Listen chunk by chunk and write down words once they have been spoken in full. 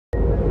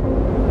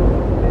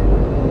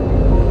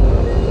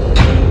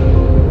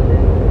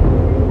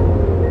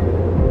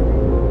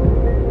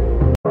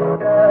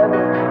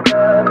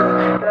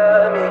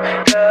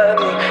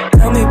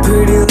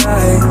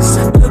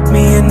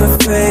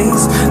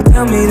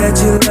that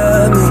you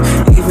love me,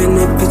 even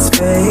if it's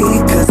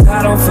fake, cause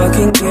I don't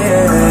fucking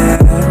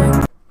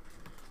care.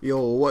 Yo,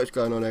 what's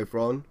going on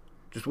everyone?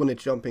 Just wanted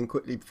to jump in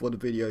quickly before the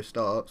video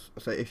starts.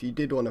 So if you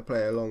did want to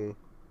play along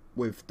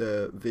with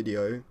the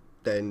video,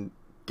 then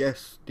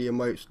guess the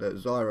emotes that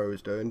Zyroh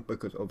is doing,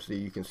 because obviously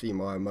you can see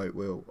my emote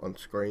wheel on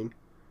screen.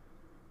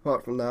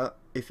 Apart from that,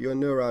 if you're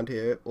new around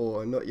here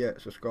or not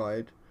yet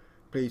subscribed,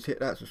 please hit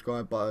that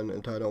subscribe button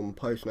and turn on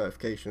post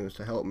notifications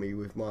to help me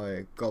with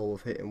my goal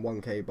of hitting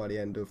 1k by the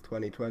end of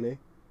 2020.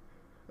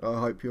 I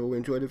hope you all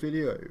enjoy the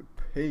video.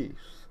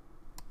 Peace.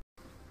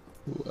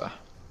 Ooh. Do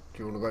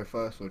you want to go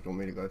first or do you want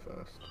me to go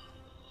first?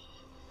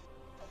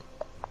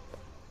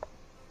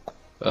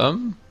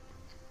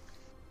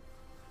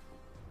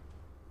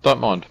 Don't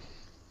mind.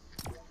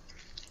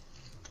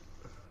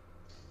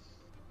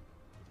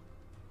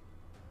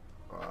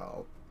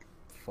 I'll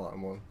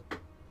find one.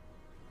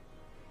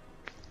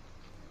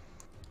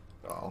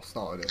 I'll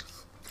start with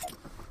this.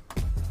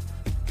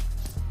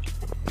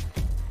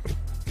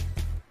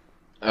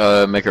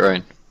 Make it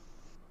rain.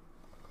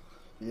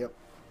 Yep.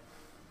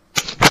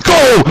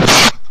 Go!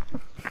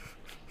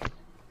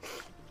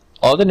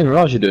 Oh, I didn't even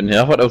realize you were doing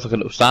here. I thought there was like a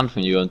little stand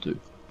thing you were going to.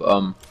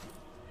 But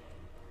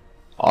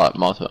alright,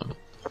 my turn.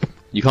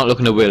 You can't look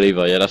in the wheel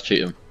either. Yeah, that's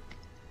cheating.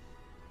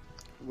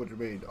 What do you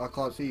mean? I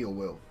can't see your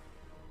wheel.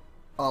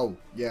 Oh,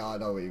 yeah, I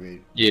know what you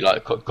mean. Yeah,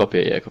 like copy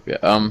it. Yeah, copy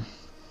it.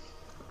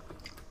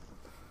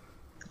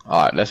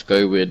 Alright, let's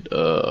go with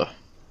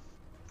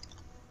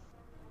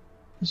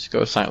let's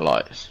go with Saint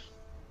Lights.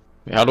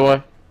 Wait, how do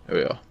I? Here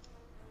we are.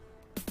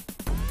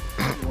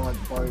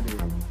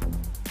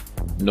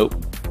 Nope.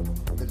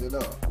 Is it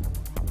not?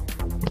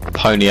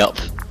 Pony up.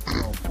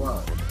 Oh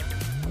fuck.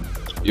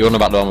 You're on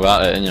about the one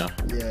without it, ain't you?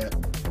 Yeah.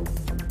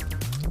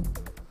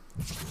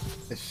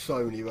 There's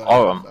so many ways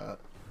Oh, of that.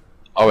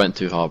 I went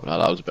too hard, but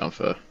that was a bit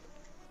unfair.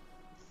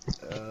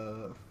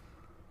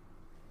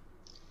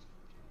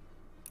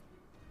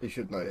 You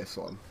should know this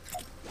one.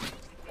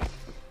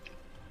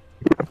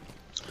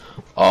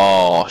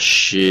 Oh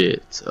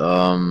shit.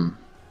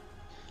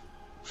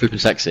 Flipping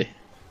sexy.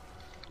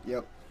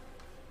 Yep.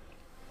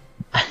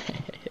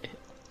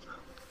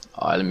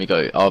 Alright, let me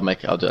go. I'll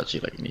do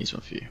actually like an easy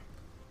one for you.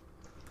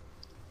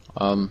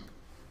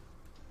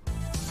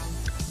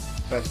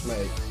 Best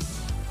mate.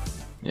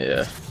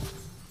 Yeah.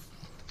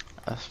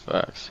 That's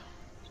facts.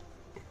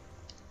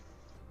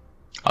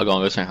 I'll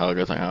go think hard,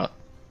 Alright.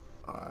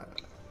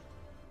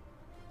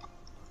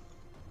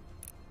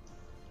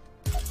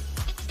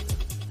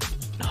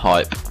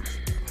 Hype.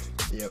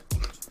 Yep.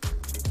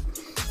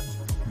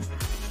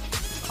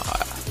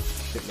 Alright.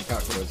 Hit the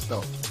calculator,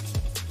 stop.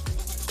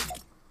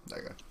 There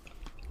you go.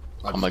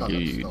 I'm gonna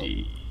give you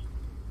the...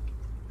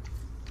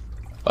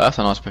 Oh, that's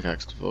a nice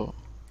pickaxe to fall.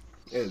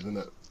 It is, isn't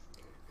it?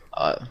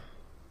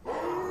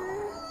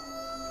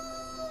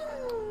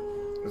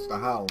 It's the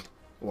Howl.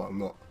 Well, I'm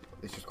not.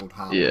 It's just called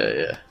Howl.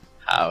 Yeah.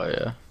 How,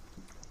 yeah.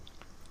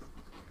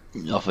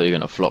 I thought you were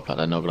gonna flop like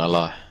that, not gonna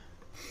lie.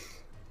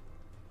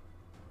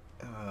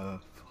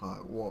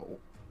 What?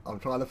 I'm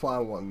trying to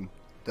find one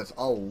that's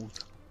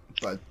old,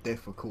 but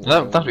difficult.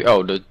 That'd be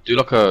old. Do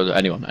like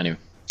anyone. I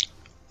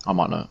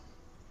might know.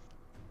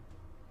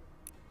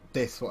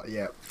 This one,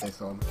 yeah, this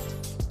one.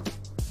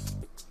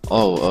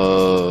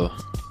 Oh,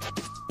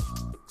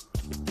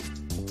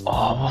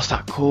 what's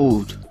that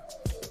called?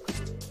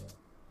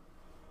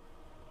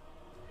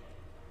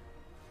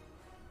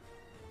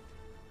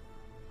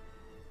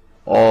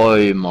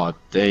 Oh my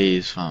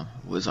days, fam.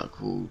 What is that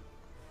called?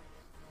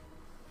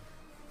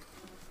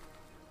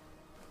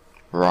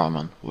 Right,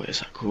 man. What is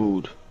that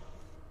called?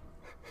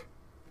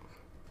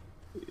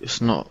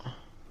 It's not.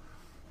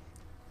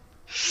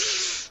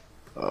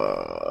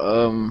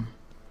 I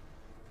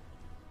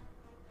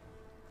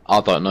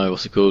don't know.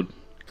 What's it called?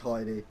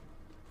 Tidy.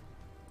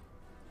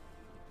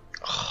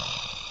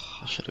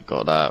 I should have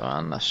got that,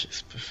 man. That's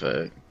just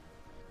perfect.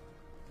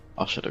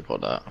 I should have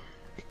got that.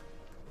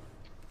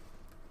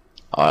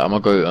 Alright, I'm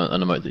gonna go on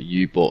an emote that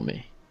you bought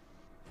me.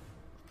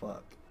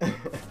 Fuck.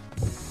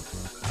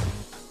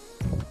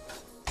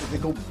 Is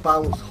it called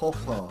Bounce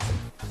Hopper?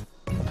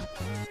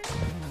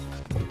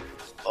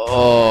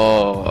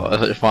 Oh, is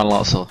that your final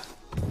answer?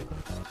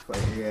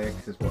 Wait, yeah,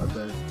 because it's what I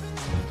said.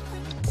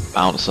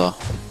 Bouncer.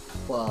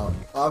 Fuck.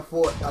 I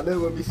knew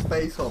it would be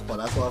Space Hopper,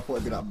 that's why I thought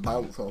it'd be like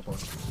Bounce Hopper.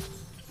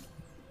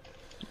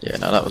 Yeah,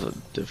 no, that was a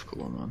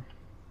difficult one, man.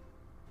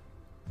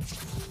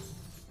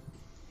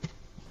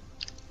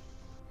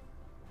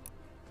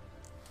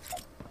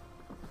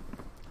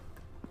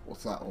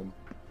 What's that on?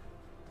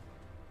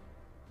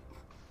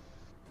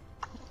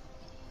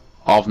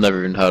 I've never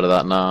even heard of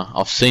that, nah.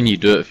 I've seen you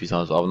do it a few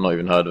times, but I've not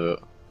even heard of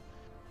it.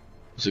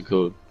 What's it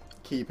called?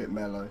 Keep it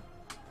mellow.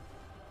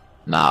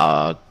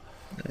 Nah.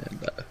 Yeah,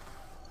 better.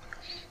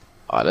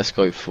 Alright, let's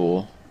go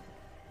for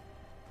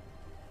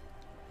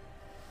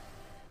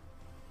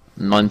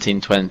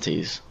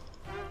 1920s.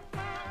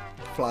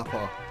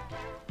 Flapper.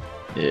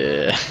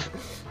 Yeah.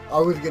 I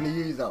was gonna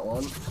use that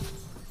one.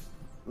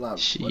 Like, at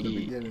the Shit.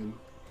 beginning.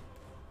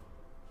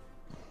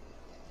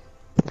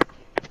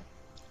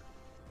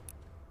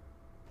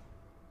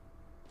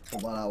 What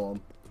about that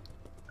one?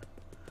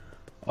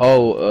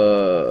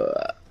 Oh,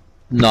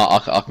 no,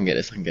 I can get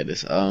this. I can get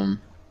this.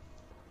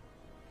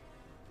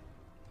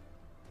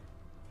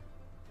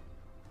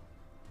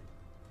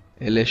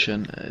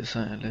 Elision. Is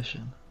that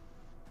Elision?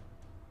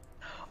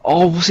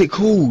 Oh, what's it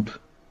called?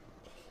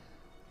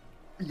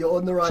 You're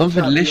on the right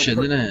Something track. Elision,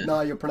 isn't it?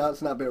 No, you're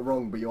pronouncing that a bit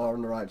wrong, but you are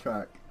on the right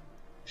track.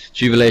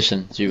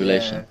 Jubilation.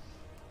 Jubilation.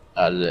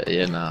 Yeah.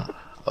 Yeah, nah.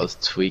 I was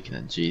tweaking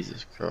it.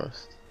 Jesus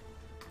Christ.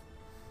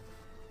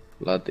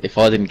 Blood. If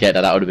I didn't get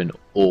that, that would have been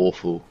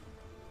awful.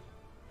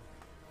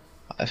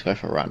 Let's go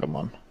for a random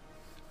one.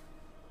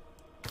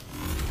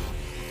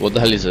 What the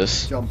hell is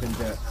this? Jumping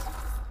jet.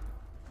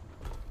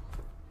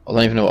 I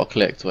don't even know what I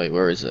clicked. Wait,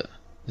 where is it?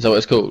 Is that what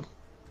it's called?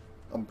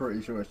 I'm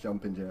pretty sure it's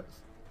jumping jets.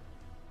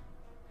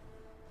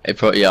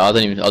 Yeah, I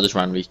just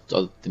randomly.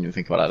 I didn't even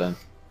think about that then.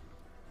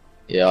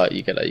 Yeah,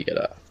 you get that. You get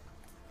that.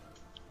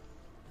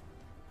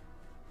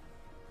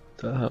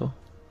 The hell?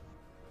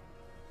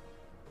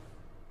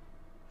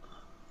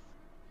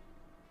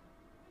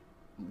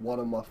 One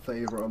of my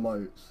favourite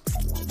emotes.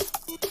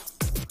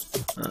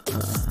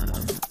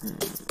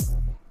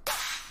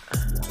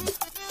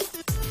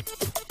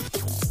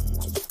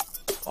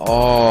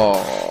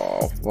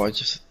 Oh, why'd you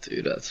just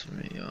do that to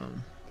me?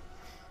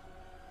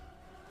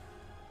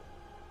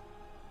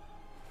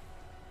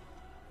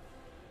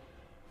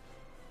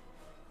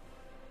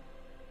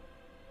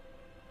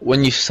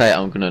 When you say it,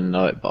 I'm gonna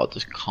know it, but I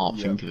just can't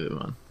think of it,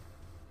 man.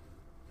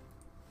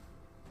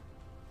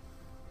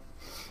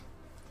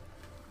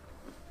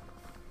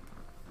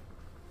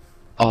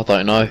 Oh, I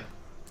don't know.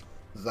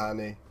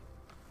 Zanny.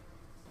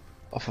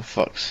 Oh, for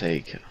fuck's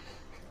sake.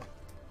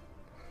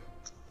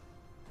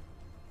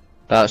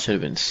 That should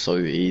have been so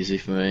easy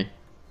for me.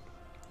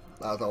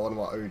 That was like one of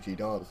my OG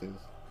dances.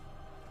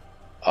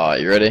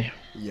 Alright, you ready?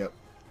 Yep.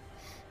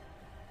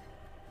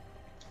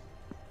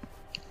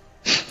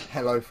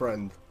 Hello,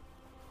 friend.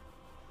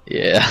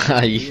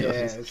 Yeah,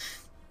 Yes.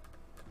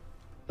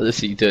 I just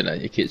see you doing that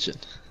in your kitchen.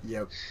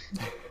 Yep.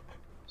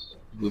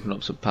 Whipping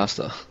up some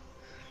pasta.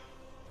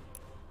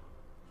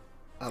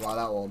 How about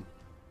that one?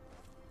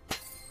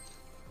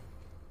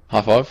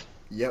 High five?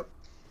 Yep.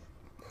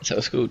 Is that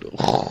what's called?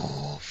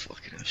 Oh,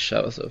 fucking hell,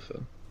 shout myself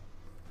in.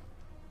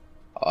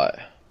 Alright.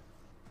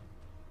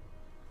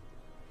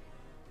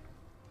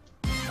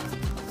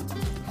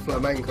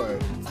 Flamenco.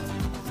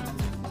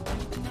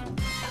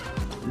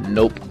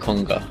 Nope,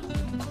 conga.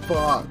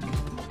 Fuck.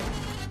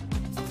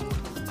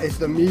 It's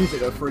the music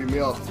that threw me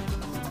off.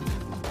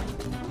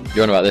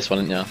 You're on about this one,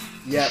 aren't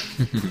you? Yep.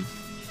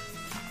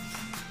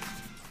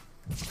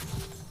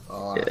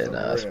 Oh, Yeah, that's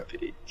nah, that's rip.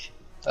 peak.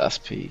 That's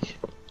peak.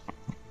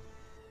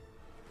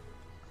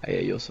 Hey,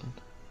 yeah, your son.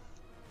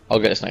 I'll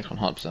get this next one,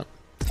 100%. No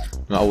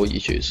matter what you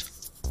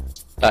choose.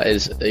 That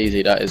is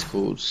easy. That is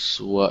called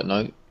swerve.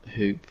 No,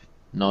 hoop.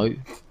 No.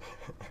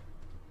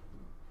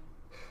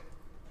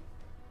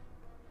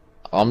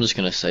 I'm just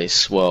gonna say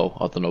swirl.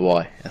 I don't know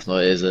why. That's not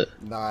it, is it?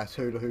 Nah, it's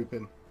hula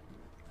hooping.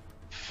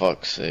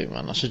 Fuck's sake,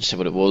 man. I should just say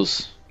what it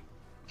was.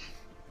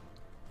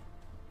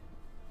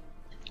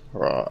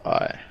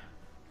 Right.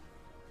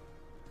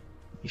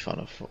 You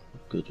found a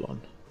good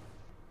one.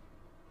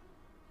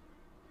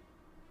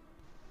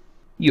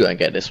 You won't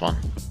get this one.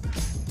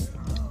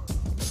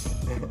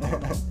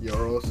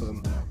 You're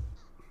awesome.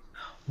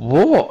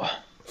 What?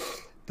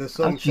 The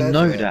song How do you says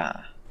know it.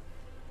 that?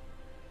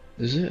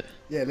 Is it?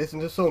 Yeah, listen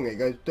to the song. It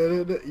goes,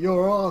 "Du-du-du,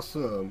 you're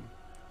awesome."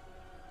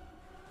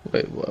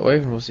 Wait, where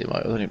even was it?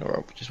 Like, I don't even know where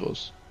it just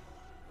was.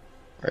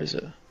 Where is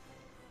it?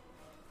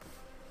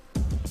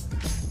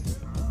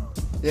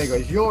 Yeah, it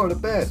goes, "You're the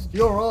best.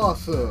 You're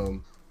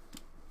awesome."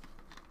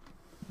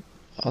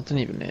 I didn't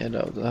even hear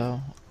that. What the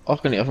hell? I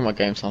think my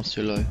game sounds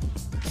too low.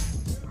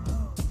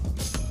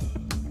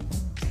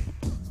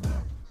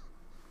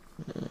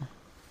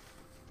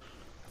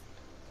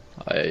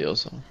 Oh yeah,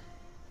 yours.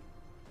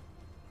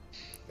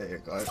 There you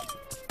go.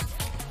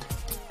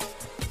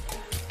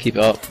 Keep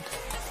it up.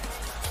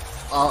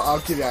 I'll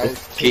give you that.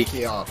 It's Kick.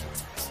 kick it up.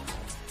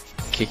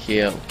 Kick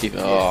it up. Keep it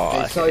Yeah, up.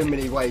 there's so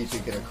many ways you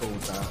could have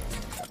called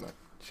that. No,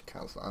 just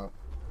cancel that out.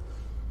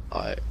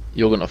 Alright,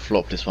 you're gonna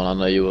flop this one. I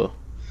know you will.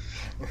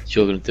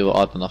 You're gonna do it.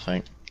 I don't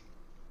think.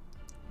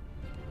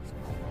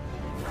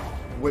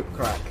 Whip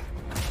crack.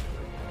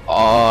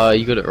 Oh,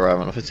 you got it right,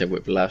 man. I think say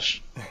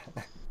whiplash.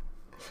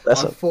 I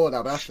thought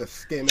that, but that's the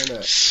skin,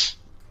 innit?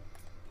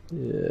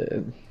 Yeah.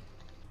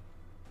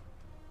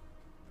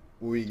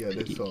 We get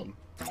this on.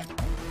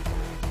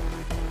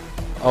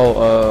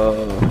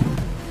 Oh,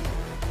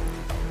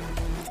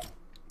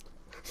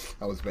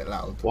 That was a bit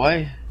loud.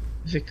 why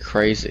is it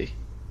crazy?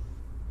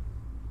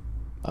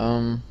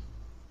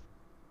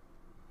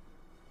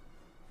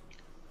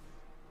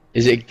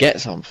 Is it get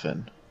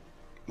something?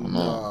 Or not?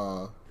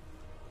 Nah.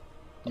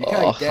 You Oh,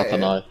 can't I get don't it.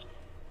 know.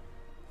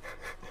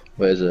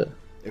 Where is it?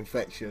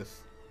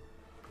 Infectious.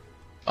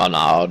 Oh no,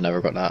 I've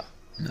never got that.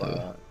 No.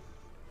 But,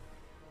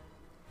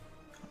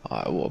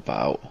 Alright, what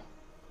about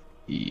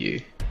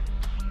you?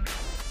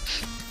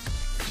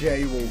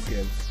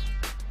 jaywalking.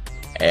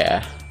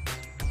 Yeah.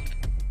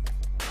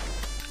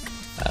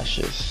 That's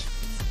just,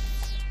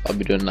 I'll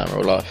be doing that in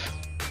real life.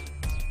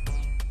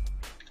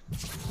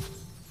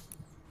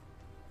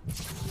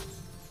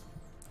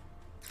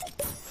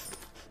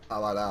 How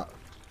about that?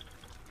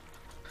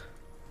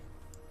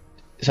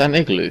 Is that an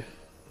igloo?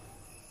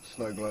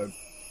 Snow globe.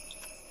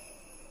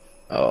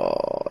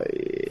 Oh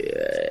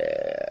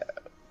yeah.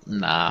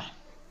 Nah.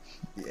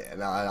 Yeah,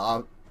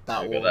 no,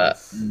 that Never got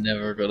was that.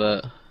 Never got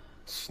that.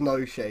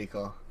 Snow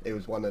Shaker. It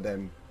was one of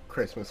them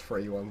Christmas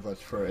free ones. I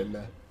just threw it in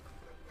there.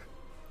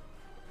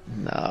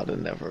 Nah, I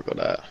never got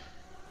that.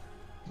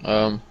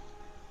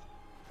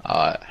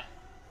 Alright.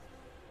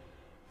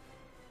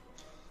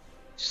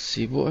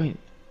 See, boy.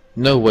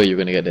 No way you're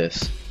gonna get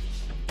this.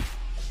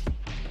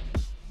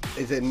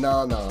 Is it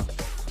Nana?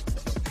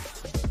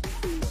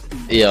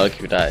 Yeah, I'll give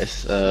you that.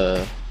 It's no,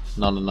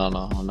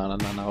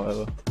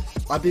 whatever.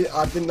 I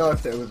didn't know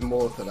if there was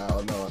more to that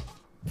or not.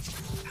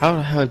 How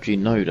the hell do you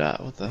know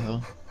that? What the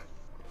hell?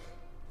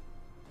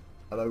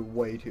 I know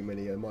way too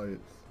many emotes.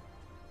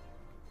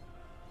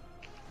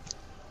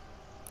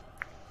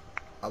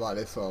 How about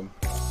this one?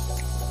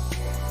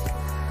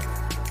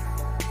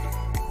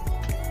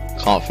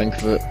 Can't think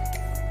of it.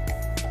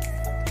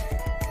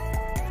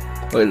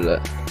 What is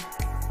it?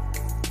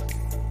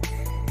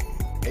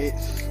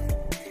 It's,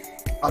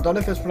 I don't know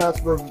if it's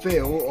pronounced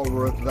reveal or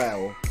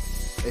revel.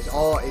 It's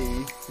R-E-V-E-L.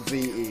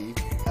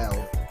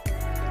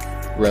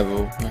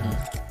 Revel.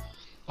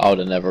 I would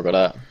have never got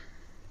that.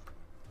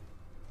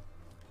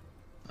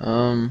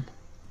 That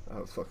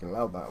was fucking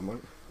loud, that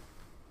one.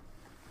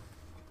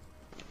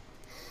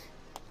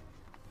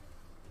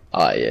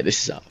 Ah, yeah,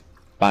 this is a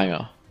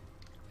banger.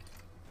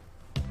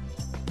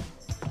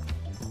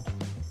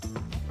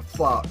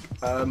 Fuck.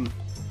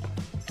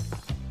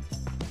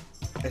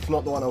 It's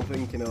not the one I'm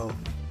thinking of.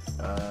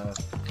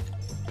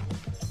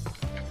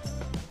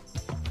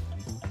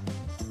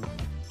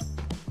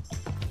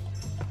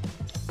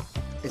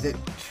 Is it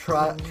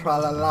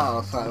tra-la-la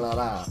or something like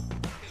that?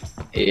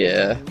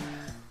 Yeah.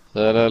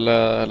 La la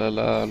la la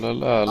la la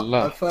la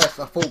la. At first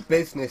I thought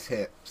business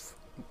hips,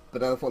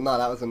 but then I thought no,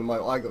 that was an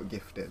emote I got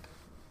gifted.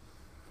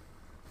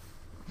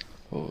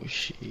 Oh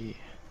shit.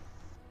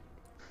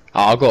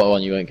 Oh, I got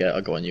one you won't get.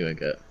 I got one you won't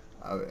get.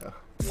 Oh yeah.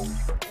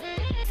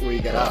 Where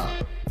you get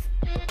that?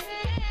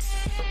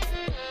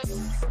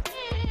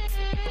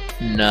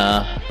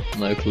 Nah,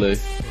 no clue.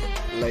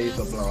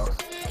 Laser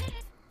blast.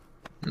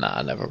 Nah,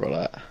 I never got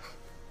that.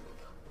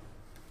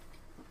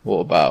 What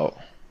about?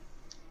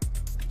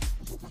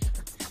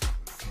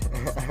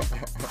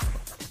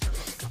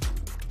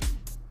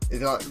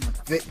 Is it like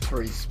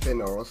victory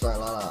spinner or something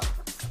like that?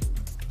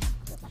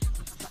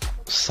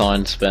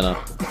 Sign spinner.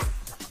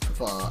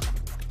 Fuck.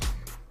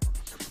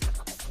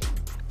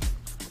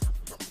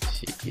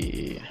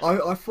 Yeah.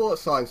 I thought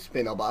sign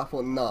spinner, but I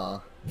thought nah.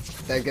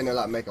 They're gonna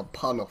like make a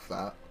pun off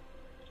that.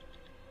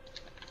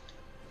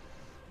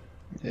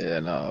 Yeah,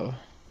 no.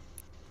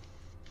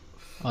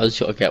 I just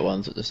gotta get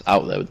ones that are just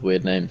out there with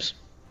weird names.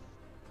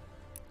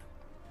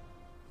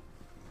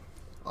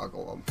 I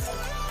got one.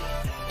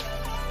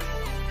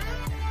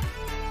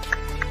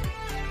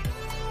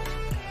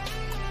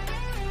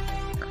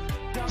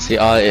 See,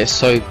 it's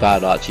so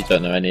bad I actually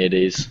don't know any of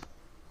these.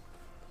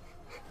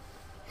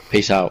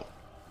 Peace out.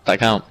 That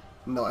count?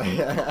 No, I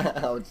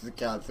just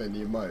can't send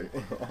the emote.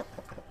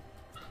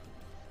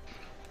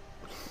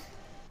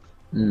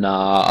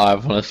 Nah,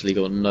 I've honestly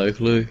got no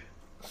clue.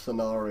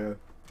 Scenario.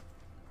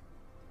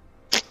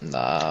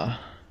 Nah,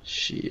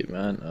 shit,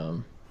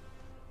 man.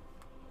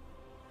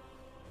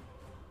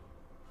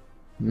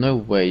 No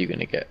way you're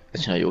gonna get.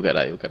 You know, you'll get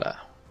that. You'll get that.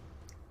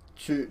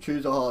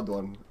 Choose a hard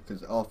one,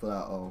 because after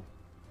that,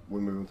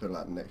 we'll move on to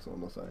like the next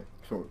one or so.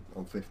 Sure,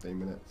 on 15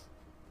 minutes.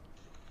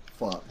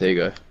 Fuck. There you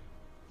go.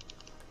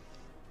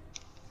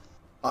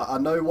 I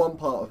know one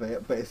part of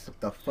it, but it's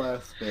the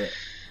first bit.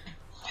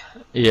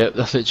 Yeah,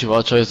 that's literally why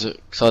I chose it.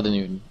 Cause I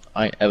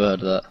ain't ever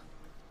heard of that.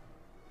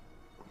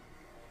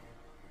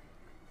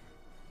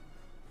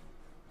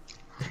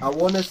 I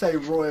want to say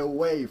Royal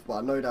Wave, but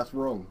I know that's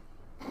wrong.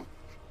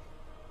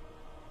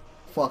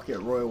 Fuck it,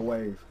 Royal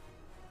Wave.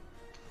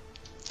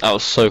 That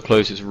was so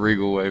close. It's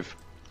Regal Wave.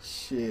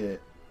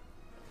 Shit.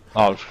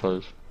 I was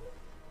close.